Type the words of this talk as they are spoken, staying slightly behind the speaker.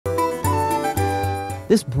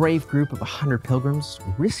This brave group of 100 pilgrims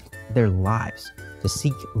risked their lives to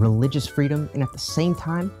seek religious freedom and at the same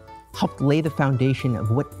time helped lay the foundation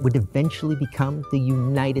of what would eventually become the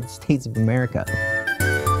United States of America.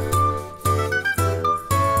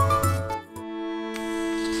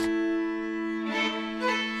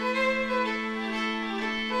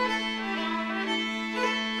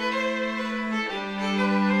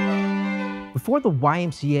 Before the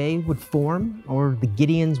YMCA would form or the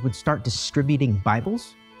Gideons would start distributing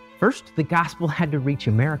Bibles, first the gospel had to reach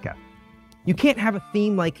America. You can't have a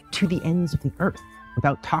theme like To the Ends of the Earth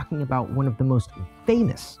without talking about one of the most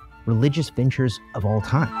famous religious ventures of all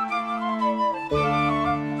time.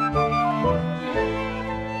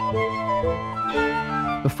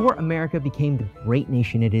 Before America became the great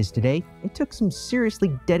nation it is today, it took some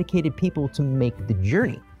seriously dedicated people to make the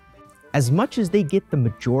journey. As much as they get the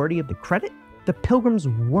majority of the credit, the Pilgrims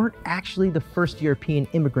weren't actually the first European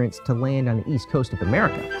immigrants to land on the east coast of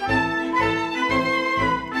America.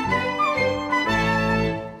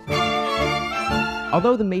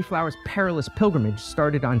 Although the Mayflower's perilous pilgrimage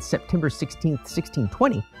started on September 16,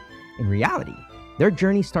 1620, in reality, their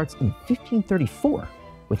journey starts in 1534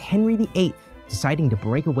 with Henry VIII deciding to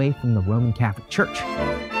break away from the Roman Catholic Church.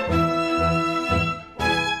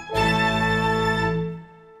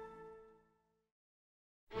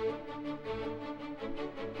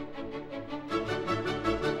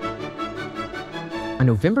 On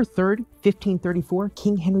November 3rd, 1534,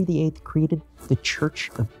 King Henry VIII created the Church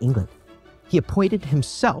of England. He appointed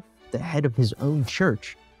himself the head of his own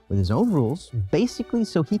church with his own rules, basically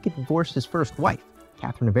so he could divorce his first wife,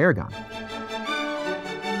 Catherine of Aragon.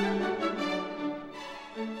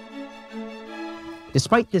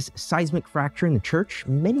 Despite this seismic fracture in the church,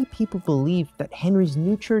 many people believed that Henry's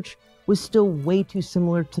new church was still way too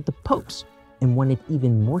similar to the Pope's and wanted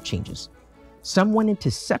even more changes. Some wanted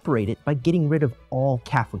to separate it by getting rid of all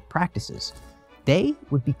Catholic practices. They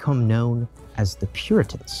would become known as the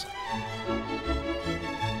Puritans.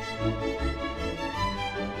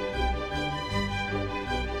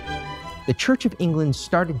 The Church of England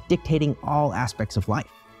started dictating all aspects of life,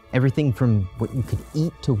 everything from what you could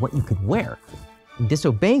eat to what you could wear. And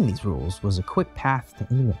disobeying these rules was a quick path to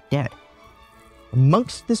ending up dead.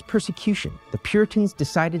 Amongst this persecution, the Puritans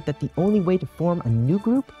decided that the only way to form a new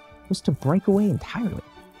group was to break away entirely.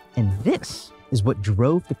 And this is what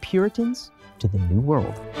drove the Puritans to the New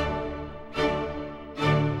World.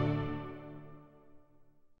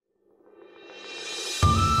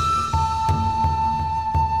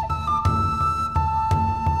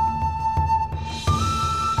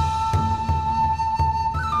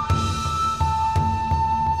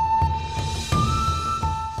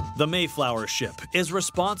 The Mayflower ship is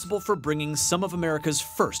responsible for bringing some of America's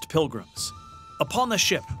first pilgrims. Upon the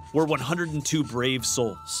ship were 102 brave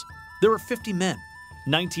souls. There were 50 men,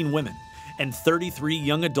 19 women, and 33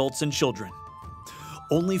 young adults and children.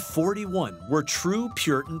 Only 41 were true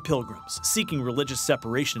Puritan pilgrims seeking religious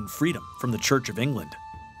separation and freedom from the Church of England.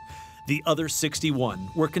 The other 61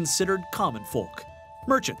 were considered common folk,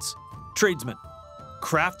 merchants, tradesmen,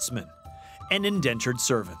 craftsmen, and indentured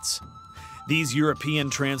servants. These European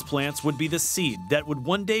transplants would be the seed that would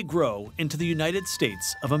one day grow into the United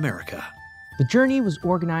States of America. The journey was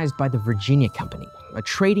organized by the Virginia Company, a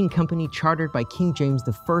trading company chartered by King James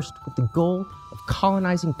I with the goal of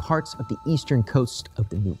colonizing parts of the eastern coast of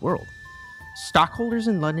the New World. Stockholders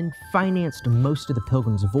in London financed most of the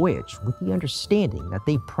Pilgrims' voyage with the understanding that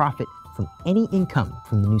they'd profit from any income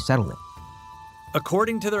from the new settlement.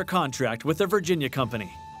 According to their contract with the Virginia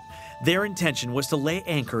Company, their intention was to lay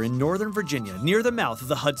anchor in northern Virginia near the mouth of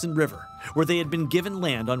the Hudson River, where they had been given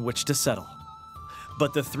land on which to settle.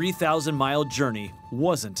 But the 3,000-mile journey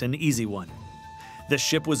wasn't an easy one. The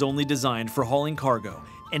ship was only designed for hauling cargo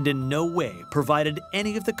and in no way provided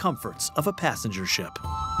any of the comforts of a passenger ship.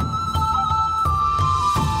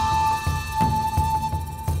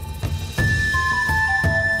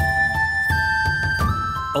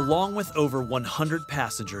 Along with over 100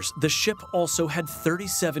 passengers, the ship also had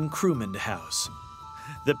 37 crewmen to house.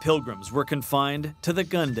 The Pilgrims were confined to the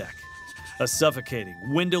gun deck, a suffocating,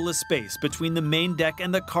 windowless space between the main deck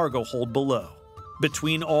and the cargo hold below.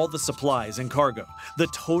 Between all the supplies and cargo, the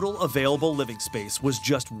total available living space was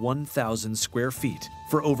just 1,000 square feet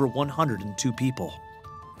for over 102 people.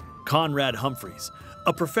 Conrad Humphreys,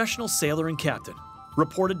 a professional sailor and captain,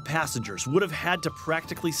 reported passengers would have had to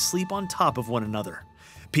practically sleep on top of one another.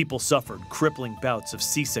 People suffered crippling bouts of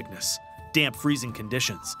seasickness, damp freezing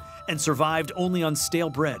conditions, and survived only on stale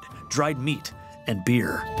bread, dried meat, and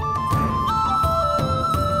beer.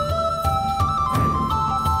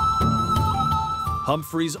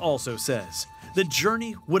 Humphreys also says The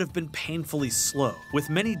journey would have been painfully slow, with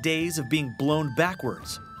many days of being blown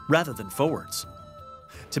backwards rather than forwards.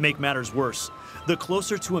 To make matters worse, the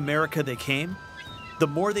closer to America they came, the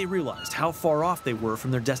more they realized how far off they were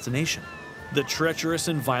from their destination. The treacherous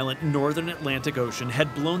and violent northern Atlantic Ocean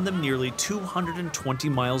had blown them nearly 220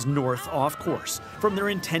 miles north off course from their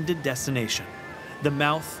intended destination, the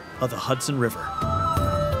mouth of the Hudson River.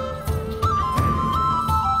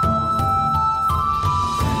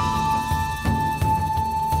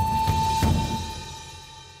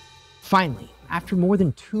 Finally, after more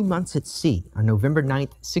than 2 months at sea, on November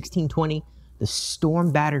 9th, 1620, the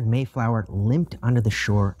storm-battered Mayflower limped onto the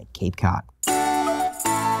shore at Cape Cod.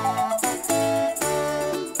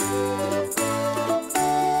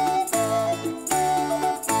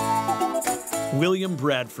 William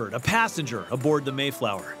Bradford, a passenger aboard the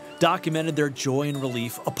Mayflower, documented their joy and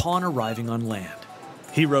relief upon arriving on land.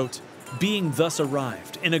 He wrote, "Being thus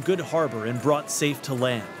arrived in a good harbor and brought safe to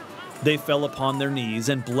land, they fell upon their knees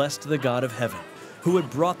and blessed the God of heaven, who had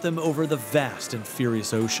brought them over the vast and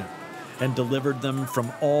furious ocean, and delivered them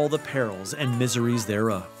from all the perils and miseries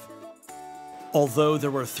thereof." Although there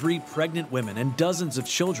were 3 pregnant women and dozens of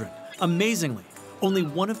children, amazingly, only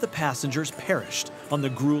one of the passengers perished on the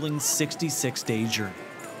grueling 66-day journey.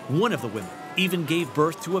 One of the women even gave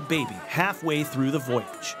birth to a baby halfway through the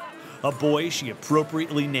voyage, a boy she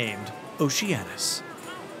appropriately named Oceanus.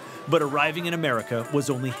 But arriving in America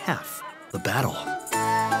was only half the battle.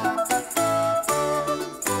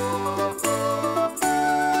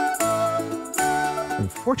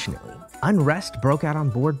 Unfortunately, unrest broke out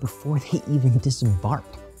on board before they even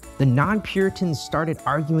disembarked. The non-Puritans started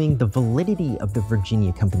arguing the validity of the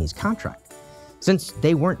Virginia Company's contract. Since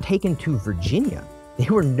they weren't taken to Virginia, they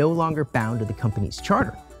were no longer bound to the company's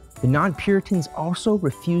charter. The non-Puritans also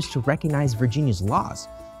refused to recognize Virginia's laws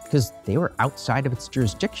because they were outside of its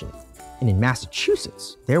jurisdiction. And in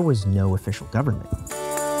Massachusetts, there was no official government.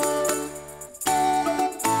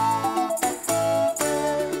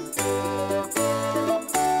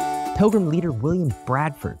 Pilgrim leader William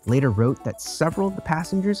Bradford later wrote that several of the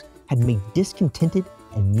passengers had made discontented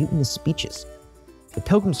and mutinous speeches. The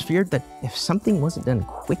Pilgrims feared that if something wasn't done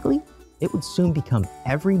quickly, it would soon become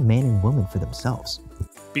every man and woman for themselves.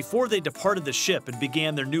 Before they departed the ship and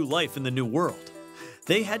began their new life in the New World,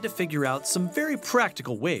 they had to figure out some very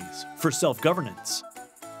practical ways for self-governance.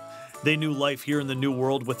 They knew life here in the New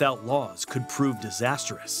World without laws could prove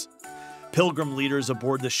disastrous. Pilgrim leaders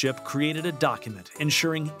aboard the ship created a document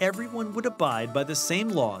ensuring everyone would abide by the same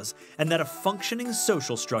laws and that a functioning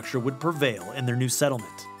social structure would prevail in their new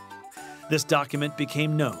settlement. This document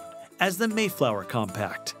became known as the Mayflower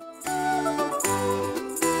Compact.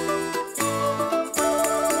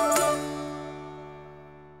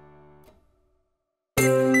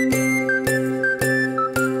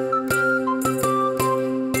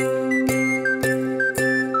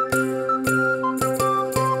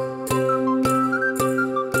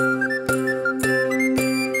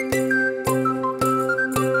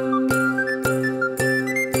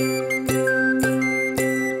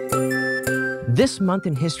 This month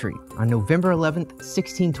in history, on November 11th,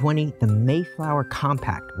 1620, the Mayflower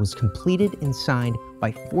Compact was completed and signed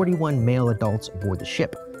by 41 male adults aboard the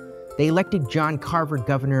ship. They elected John Carver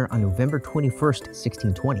governor on November 21st,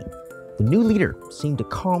 1620. The new leader seemed to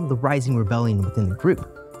calm the rising rebellion within the group.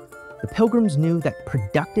 The Pilgrims knew that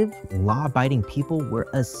productive, law-abiding people were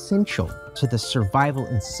essential to the survival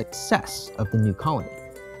and success of the new colony.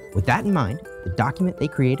 With that in mind, the document they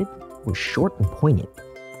created was short and poignant.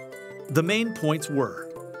 The main points were,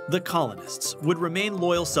 the colonists would remain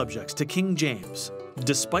loyal subjects to King James,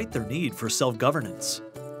 despite their need for self-governance.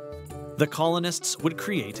 The colonists would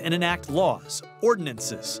create and enact laws,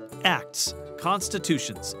 ordinances, acts,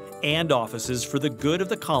 constitutions, and offices for the good of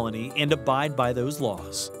the colony and abide by those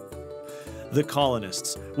laws. The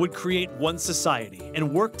colonists would create one society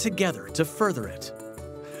and work together to further it.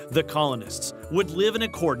 The colonists would live in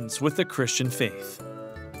accordance with the Christian faith.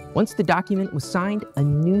 Once the document was signed, a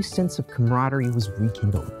new sense of camaraderie was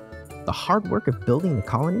rekindled. The hard work of building the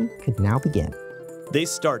colony could now begin. They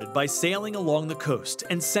started by sailing along the coast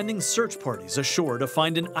and sending search parties ashore to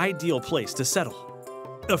find an ideal place to settle.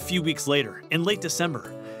 A few weeks later, in late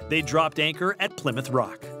December, they dropped anchor at Plymouth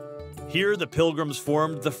Rock. Here, the Pilgrims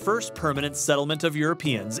formed the first permanent settlement of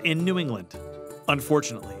Europeans in New England.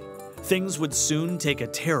 Unfortunately, things would soon take a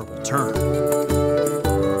terrible turn.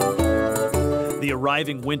 The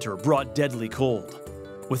arriving winter brought deadly cold.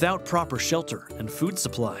 Without proper shelter and food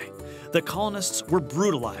supply, the colonists were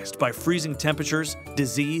brutalized by freezing temperatures,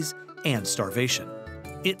 disease, and starvation.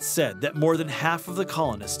 It's said that more than half of the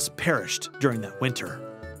colonists perished during that winter.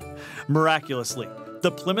 Miraculously,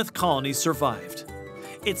 the Plymouth colony survived.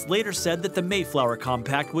 It's later said that the Mayflower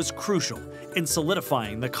Compact was crucial in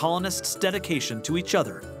solidifying the colonists' dedication to each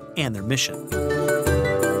other and their mission.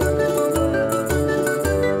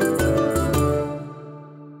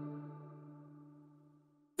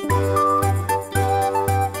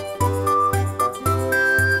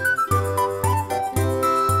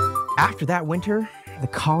 After that winter, the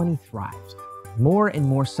colony thrived. More and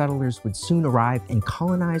more settlers would soon arrive and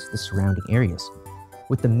colonize the surrounding areas.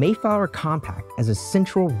 With the Mayflower Compact as a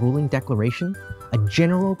central ruling declaration, a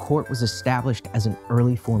general court was established as an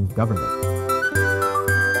early form of government.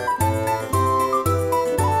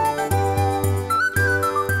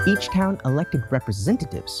 Each town elected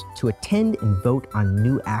representatives to attend and vote on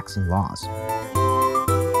new acts and laws.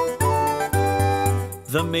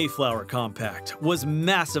 The Mayflower Compact was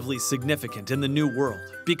massively significant in the New World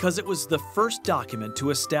because it was the first document to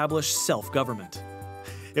establish self-government.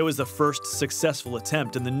 It was the first successful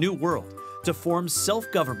attempt in the New World to form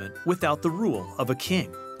self-government without the rule of a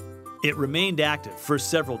king. It remained active for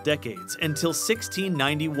several decades until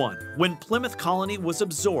 1691, when Plymouth Colony was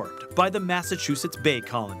absorbed by the Massachusetts Bay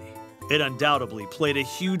Colony. It undoubtedly played a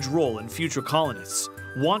huge role in future colonists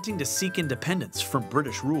wanting to seek independence from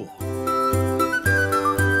British rule.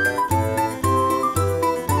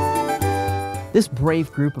 This brave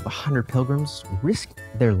group of 100 pilgrims risked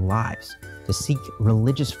their lives to seek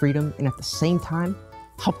religious freedom and at the same time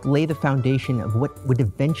helped lay the foundation of what would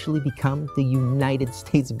eventually become the United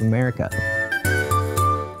States of America.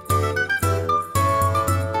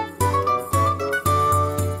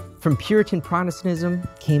 From Puritan Protestantism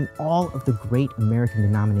came all of the great American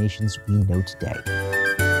denominations we know today.